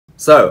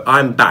So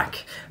I'm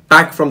back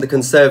from the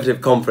Conservative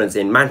conference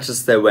in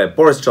Manchester, where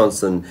Boris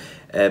Johnson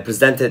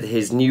presented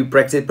his new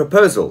Brexit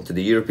proposal to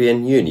the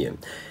European Union.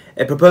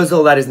 A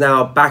proposal that is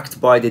now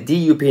backed by the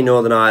DUP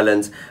Northern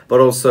Ireland, but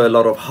also a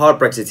lot of hard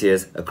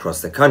Brexiteers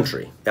across the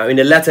country. Now, in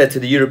a letter to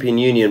the European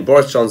Union,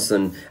 Boris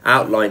Johnson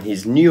outlined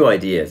his new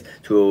ideas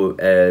to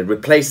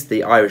replace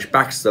the Irish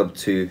backstop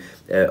to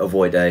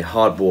avoid a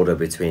hard border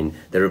between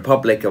the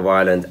Republic of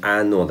Ireland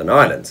and Northern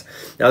Ireland.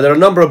 Now, there are a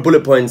number of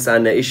bullet points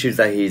and issues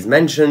that he's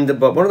mentioned,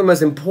 but one of the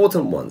most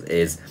important ones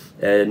is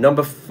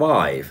number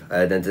 5,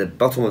 at the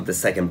bottom of the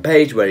second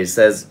page, where he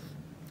says,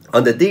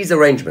 "Under these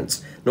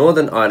arrangements,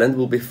 Northern Ireland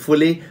will be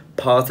fully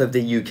part of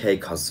the UK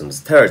customs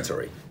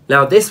territory."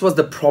 Now, this was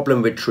the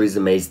problem with Theresa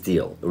May's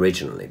deal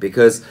originally,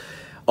 because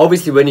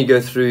obviously when you go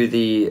through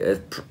the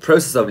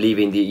process of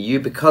leaving the EU,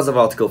 because of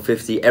Article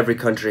 50, every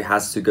country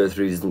has to go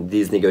through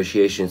these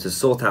negotiations to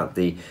sort out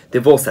the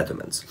divorce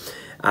settlements.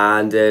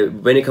 And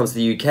when it comes to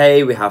the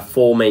UK, we have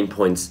 4 main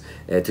points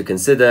to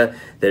consider.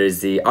 There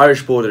is the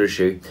Irish border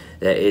issue,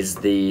 there is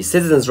the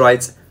citizens'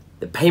 rights,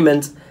 the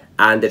payment,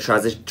 and the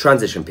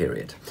transition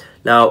period.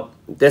 Now,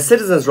 the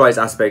citizens' rights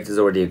aspect is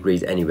already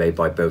agreed anyway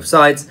by both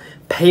sides.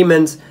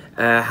 Payment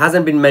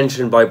hasn't been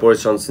mentioned by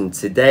Boris Johnson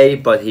today,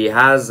 but he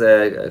has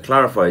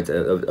clarified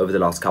over the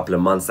last couple of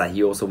months that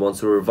he also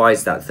wants to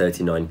revise that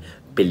 £39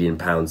 billion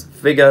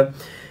figure.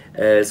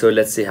 So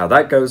let's see how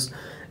that goes.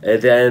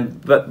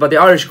 But the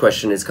Irish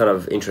question is kind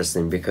of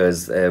interesting,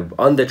 because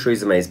under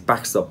Theresa May's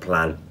backstop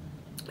plan,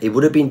 it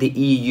would have been the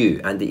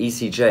EU and the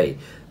ECJ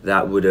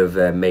that would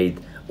have made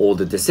all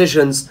the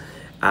decisions,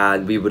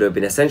 and we would have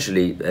been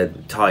essentially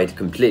tied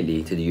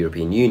completely to the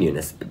European Union,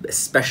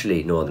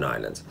 especially Northern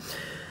Ireland.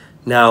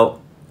 Now,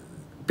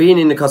 being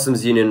in the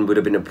customs union would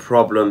have been a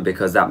problem,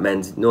 because that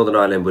meant Northern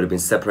Ireland would have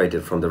been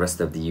separated from the rest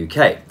of the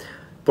UK.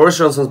 Boris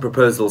Johnson's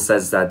proposal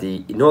says that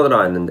the Northern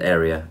Ireland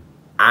area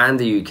and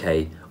the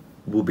UK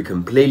will be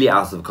completely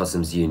out of the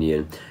customs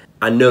union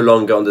and no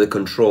longer under the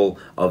control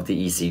of the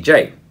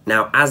ECJ.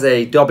 Now, as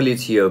a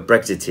WTO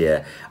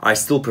Brexiteer, I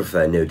still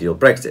prefer no-deal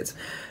Brexit.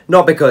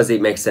 Not because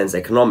it makes sense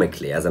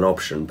economically as an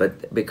option,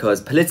 but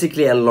because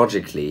politically and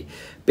logically,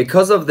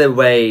 because of the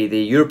way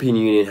the European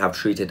Union have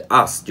treated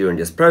us during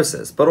this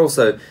process, but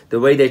also the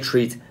way they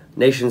treat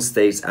nation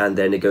states and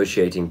their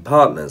negotiating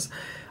partners,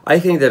 I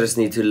think they just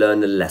need to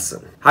learn a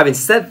lesson. Having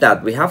said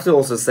that, we have to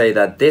also say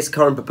that this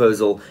current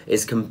proposal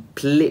is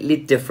completely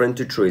different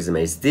to Theresa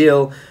May's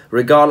deal,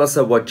 regardless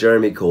of what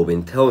Jeremy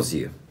Corbyn tells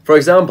you. For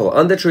example,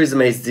 under Theresa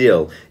May's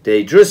deal,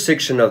 the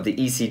jurisdiction of the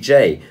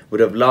ECJ would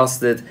have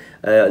lasted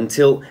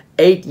until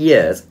 8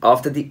 years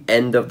after the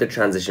end of the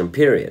transition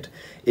period.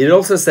 It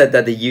also said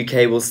that the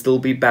UK will still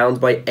be bound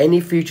by any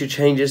future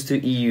changes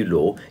to EU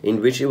law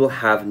in which it will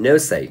have no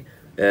say,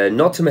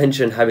 not to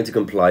mention having to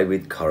comply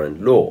with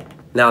current law.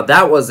 Now,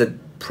 that was a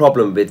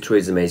problem with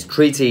Theresa May's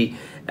treaty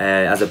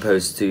as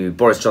opposed to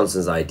Boris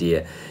Johnson's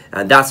idea,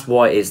 and that's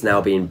why it's now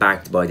being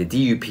backed by the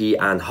DUP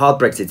and hard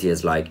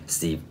Brexiteers like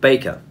Steve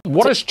Baker.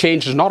 What has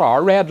changed is not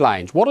our red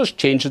lines. What has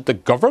changed is the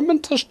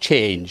government has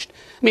changed.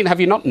 I mean, have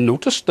you not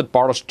noticed that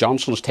Boris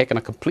Johnson has taken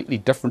a completely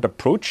different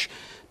approach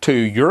to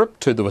Europe,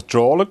 to the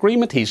withdrawal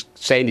agreement? He's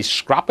saying he's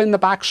scrapping the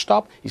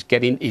backstop. He's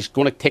going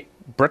to take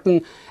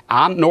Britain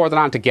and Northern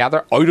Ireland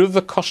together out of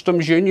the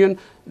customs union.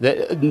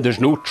 There's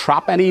no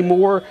trap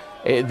anymore.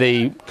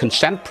 The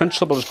consent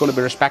principle is going to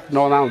be respected in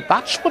Northern Ireland.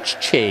 That's what's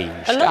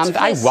changed, and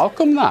I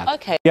welcome that.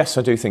 Okay. Yes,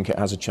 I do think it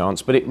has a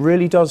chance, but it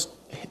really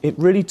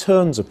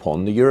turns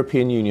upon the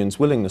European Union's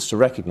willingness to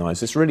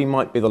recognise this really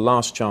might be the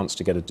last chance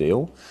to get a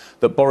deal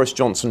that Boris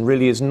Johnson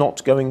really is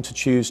not going to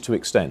choose to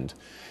extend.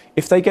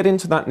 If they get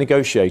into that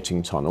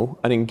negotiating tunnel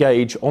and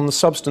engage on the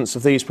substance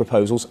of these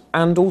proposals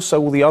and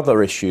also all the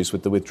other issues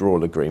with the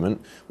withdrawal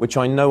agreement, which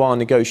I know our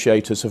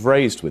negotiators have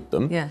raised with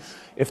them, yes,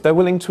 if they're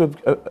willing to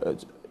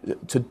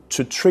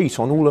treat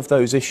on all of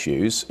those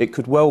issues, it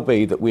could well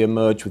be that we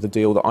emerge with a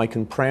deal that I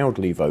can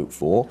proudly vote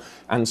for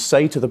and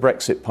say to the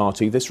Brexit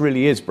party, this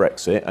really is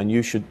Brexit and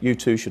you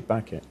too should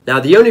back it. Now,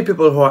 the only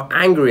people who are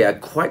angry and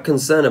quite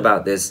concerned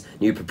about this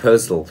new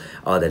proposal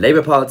are the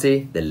Labour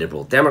Party, the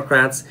Liberal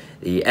Democrats,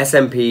 the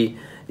SNP,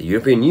 the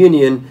European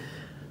Union,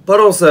 but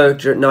also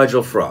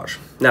Nigel Farage.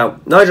 Now,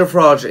 Nigel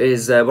Farage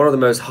is one of the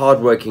most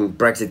hard-working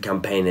Brexit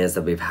campaigners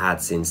that we've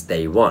had since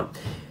day one.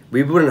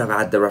 We wouldn't have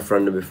had the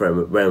referendum if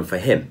it weren't for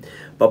him.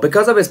 But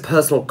because of his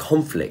personal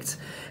conflict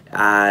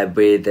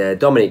with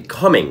Dominic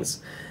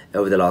Cummings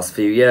over the last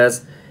few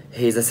years,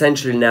 he's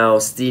essentially now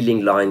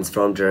stealing lines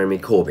from Jeremy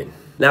Corbyn.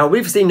 Now,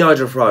 we've seen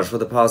Nigel Farage for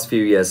the past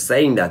few years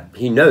saying that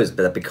he knows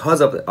that because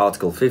of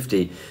Article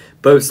 50,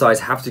 both sides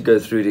have to go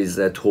through these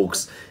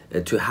talks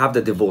to have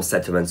the divorce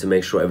settlement to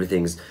make sure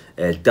everything's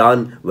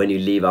done when you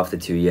leave after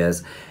 2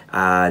 years.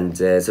 And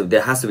so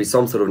there has to be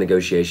some sort of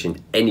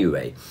negotiation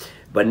anyway.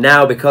 But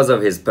now, because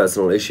of his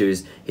personal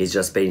issues, he's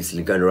just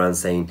basically going around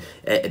saying,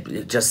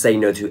 just say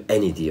no to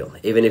any deal.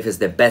 Even if it's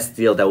the best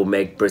deal that will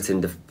make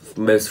Britain the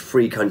most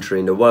free country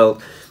in the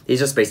world, he's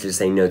just basically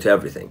saying no to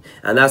everything.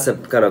 And that's a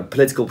kind of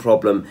political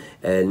problem,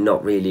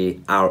 not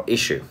really our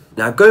issue.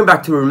 Now, going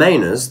back to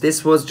Remainers,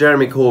 this was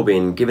Jeremy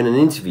Corbyn giving an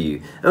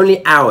interview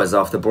only hours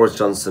after Boris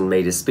Johnson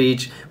made his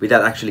speech,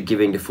 without actually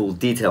giving the full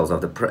details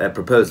of the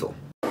proposal.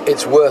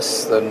 It's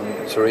worse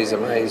than Theresa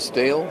May's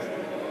deal.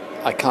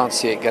 I can't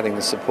see it getting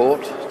the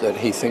support that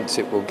he thinks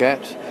it will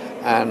get,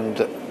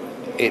 and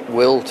it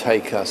will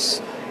take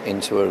us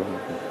into a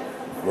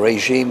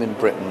regime in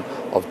Britain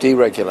of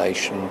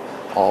deregulation,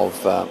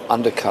 of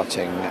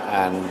undercutting,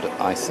 and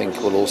I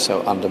think will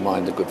also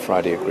undermine the Good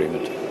Friday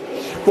Agreement.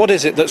 What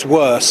is it that's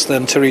worse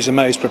than Theresa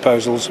May's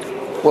proposals?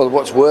 Well,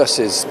 what's worse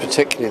is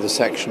particularly the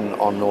section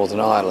on Northern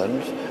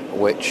Ireland,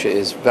 which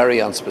is very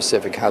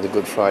unspecific how the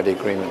Good Friday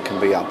Agreement can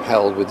be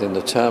upheld within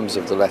the terms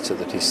of the letter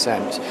that he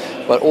sent.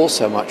 But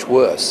also much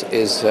worse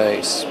is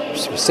a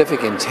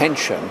specific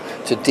intention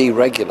to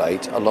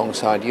deregulate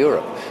alongside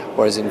Europe.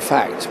 Whereas in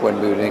fact,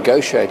 when we were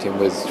negotiating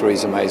with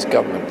Theresa May's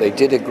government, they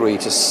did agree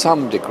to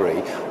some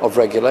degree of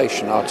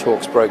regulation. Our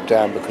talks broke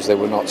down because they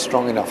were not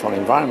strong enough on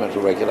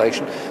environmental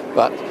regulation,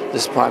 but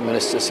this Prime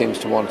Minister seems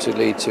to want to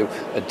lead to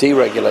a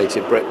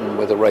deregulated Britain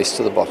with a race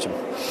to the bottom.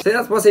 See,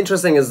 that's what's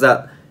interesting, is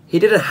that he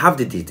didn't have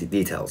the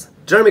details.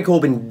 Jeremy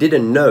Corbyn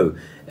didn't know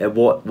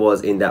what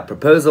was in that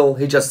proposal.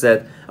 He just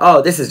said,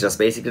 oh, this is just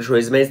basically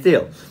Theresa May's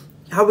deal.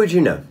 How would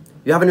you know?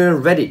 You haven't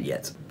even read it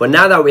yet. But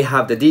now that we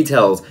have the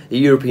details, the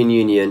European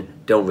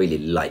Union don't really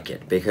like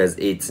it, because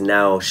it's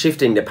now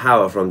shifting the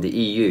power from the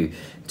EU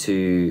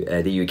to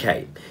the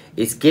UK.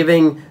 It's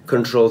giving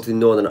control to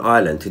Northern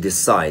Ireland to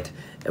decide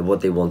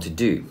what they want to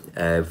do.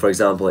 For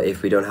example,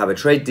 if we don't have a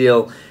trade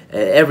deal,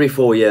 every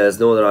 4 years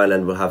Northern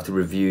Ireland will have to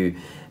review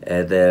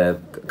their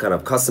kind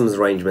of customs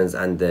arrangements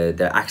and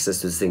their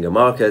access to the single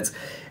market,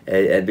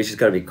 which is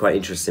going to be quite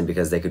interesting,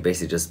 because they could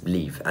basically just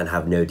leave and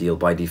have no deal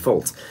by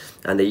default.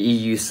 And the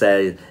EU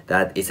say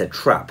that it's a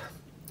trap.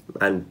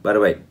 And by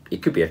the way,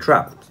 it could be a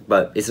trap,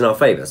 but it's in our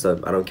favour,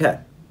 so I don't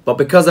care. But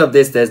because of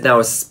this, there's now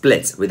a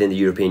split within the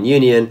European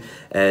Union.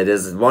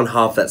 There's one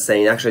half that's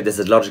saying, actually, this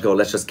is logical,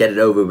 let's just get it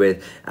over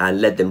with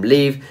and let them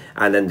leave.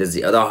 And then there's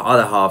the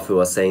other half who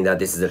are saying that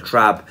this is a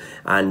trap,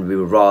 and we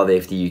would rather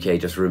if the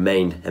UK just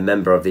remained a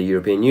member of the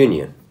European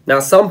Union. Now,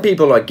 some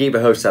people like Guy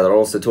Verhofstadt are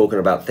also talking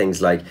about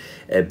things like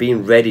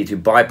being ready to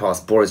bypass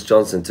Boris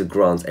Johnson to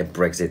grant a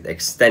Brexit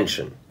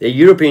extension. The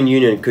European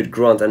Union could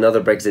grant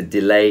another Brexit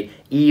delay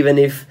even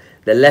if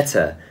the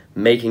letter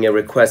making a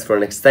request for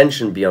an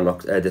extension beyond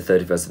the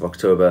 31st of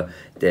October,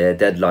 the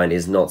deadline,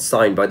 is not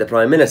signed by the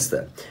Prime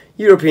Minister.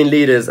 European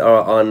leaders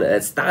are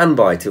on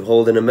standby to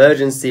hold an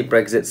emergency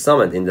Brexit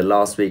summit in the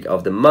last week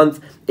of the month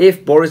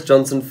if Boris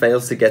Johnson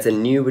fails to get a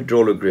new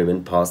withdrawal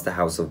agreement past the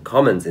House of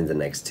Commons in the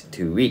next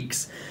 2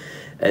 weeks.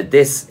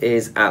 This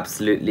is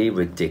absolutely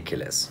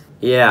ridiculous.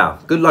 Yeah,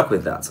 good luck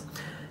with that.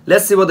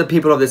 Let's see what the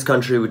people of this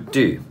country would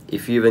do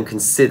if you even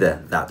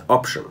consider that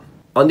option.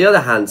 On the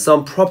other hand,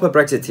 some proper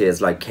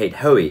Brexiteers like Kate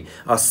Hoey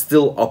are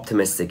still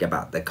optimistic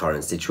about the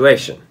current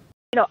situation.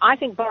 I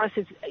think Boris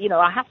is,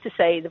 I have to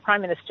say the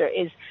Prime Minister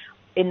is,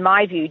 in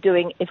my view,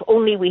 doing, if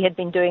only we had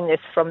been doing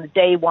this from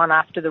day one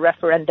after the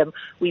referendum,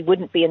 we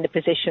wouldn't be in the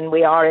position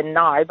we are in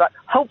now. But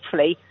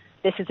hopefully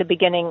this is the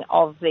beginning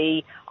of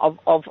the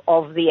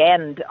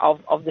end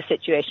of the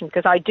situation,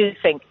 because I do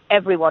think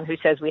everyone who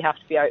says we have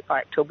to be out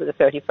by October the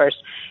 31st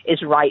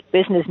is right.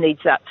 Business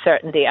needs that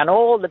certainty, and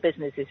all the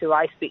businesses who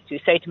I speak to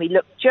say to me,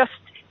 look, just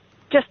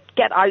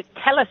get out,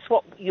 tell us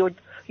what you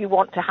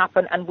want to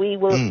happen, and we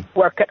will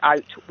work it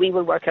out. We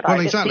will work it out. Well,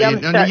 exactly.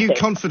 And are you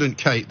confident,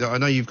 Kate, that I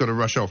know you've got to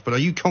rush off, but are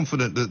you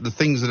confident that the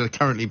things that are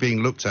currently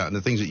being looked at and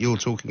the things that you're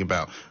talking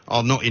about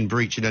are not in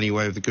breach in any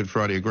way of the Good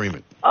Friday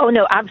Agreement? Oh,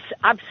 no,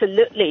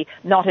 absolutely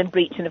not in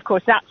breach. And of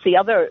course, that's the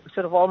other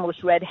sort of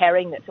almost red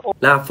herring.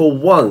 Now, for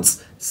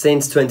once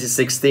since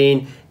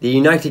 2016, the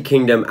United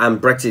Kingdom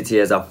and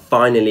Brexiteers are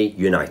finally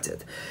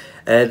united.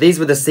 These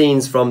were the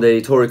scenes from the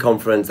Tory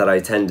conference that I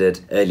attended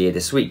earlier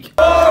this week.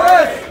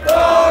 Boris!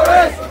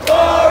 Boris!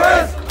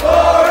 Boris!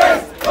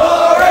 Boris!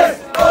 Boris!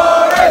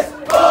 Boris!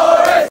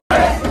 Boris!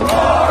 Boris!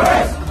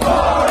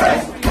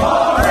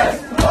 Boris!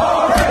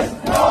 Boris!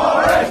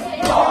 Boris!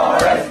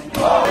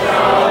 Boris!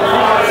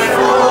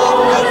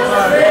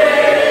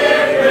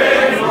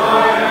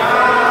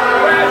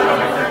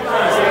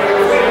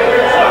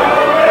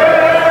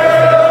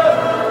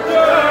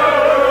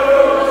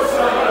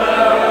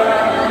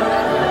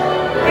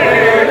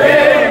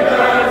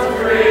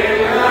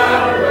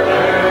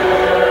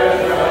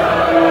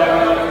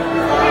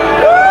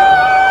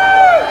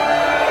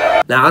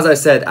 Now, as I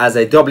said, as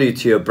a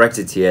WTO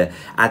Brexiteer,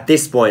 at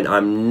this point,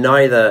 I'm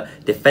neither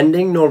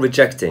defending nor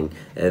rejecting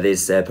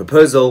this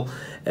proposal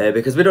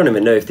because we don't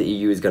even know if the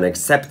EU is going to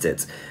accept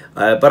it.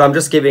 But I'm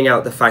just giving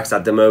out the facts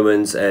at the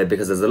moment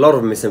because there's a lot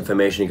of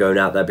misinformation going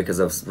out there because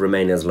of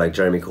Remainers like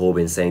Jeremy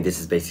Corbyn saying this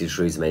is basically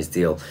Theresa May's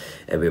deal.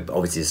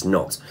 Obviously, it's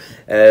not.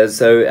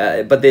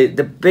 But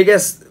the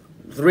biggest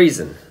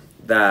reason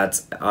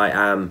that I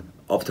am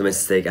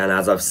optimistic, and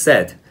as I've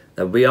said,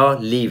 that we are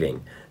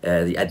leaving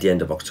at the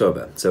end of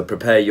October. So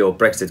prepare your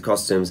Brexit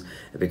costumes,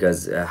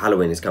 because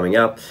Halloween is coming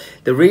up.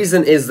 The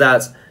reason is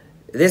that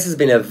this has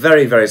been a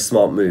very, very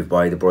smart move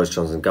by the Boris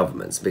Johnson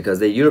government, because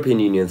the European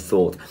Union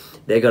thought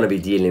they're going to be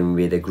dealing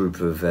with a group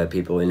of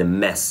people in a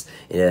mess,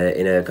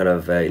 in a kind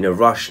of in a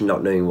rush,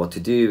 not knowing what to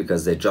do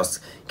because they just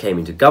came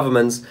into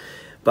governments.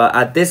 But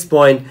at this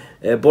point,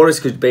 Boris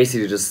could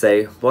basically just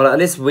say, well, at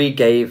least we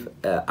gave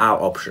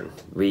our option.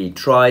 We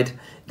tried,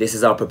 this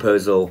is our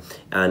proposal,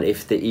 and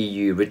if the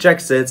EU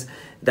rejects it,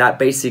 that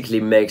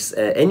basically makes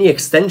any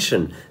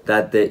extension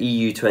that the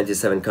EU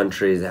 27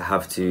 countries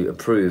have to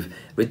approve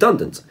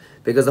redundant.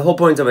 Because the whole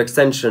point of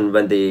extension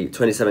when the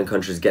 27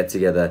 countries get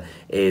together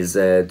is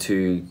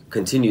to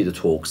continue the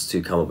talks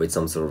to come up with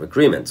some sort of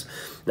agreement.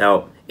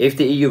 Now, if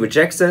the EU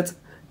rejects it,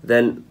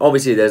 then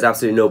obviously there's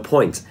absolutely no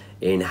point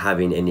in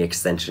having any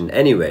extension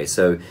anyway.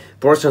 So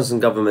Boris Johnson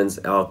governments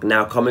are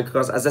now coming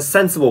across as the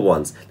sensible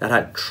ones that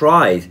had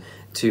tried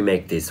to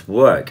make this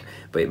work,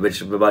 but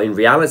in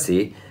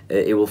reality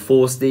it will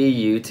force the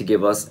EU to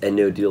give us a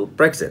no-deal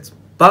Brexit.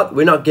 But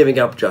we're not giving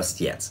up just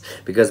yet,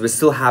 because we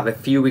still have a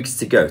few weeks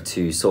to go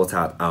to sort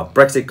out our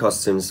Brexit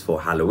costumes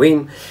for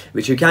Halloween,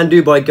 which you can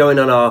do by going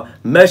on our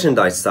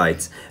merchandise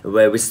site,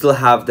 where we still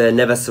have the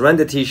Never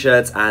Surrender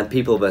t-shirts and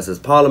People vs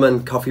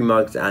Parliament coffee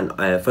mugs and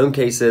phone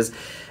cases.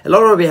 A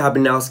lot of you have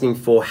been asking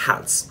for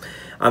hats.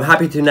 I'm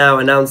happy to now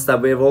announce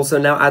that we've also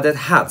now added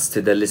hats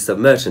to the list of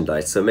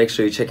merchandise, so make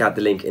sure you check out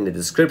the link in the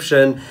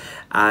description.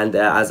 And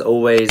as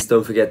always,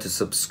 don't forget to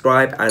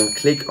subscribe and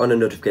click on the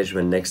notification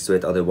bell next to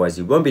it, otherwise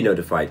you won't be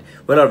notified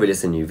when I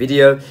release a new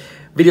video.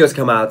 Videos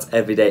come out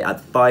every day at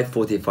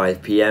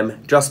 5:45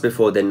 p.m, just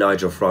before the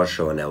Nigel Farage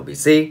show on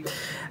LBC.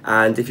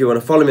 And if you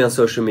want to follow me on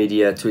social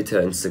media, Twitter,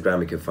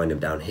 Instagram, you can find them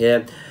down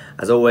here.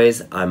 As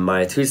always, I'm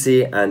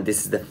Tousi, and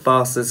this is the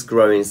fastest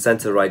growing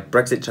centre-right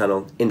Brexit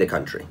channel in the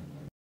country.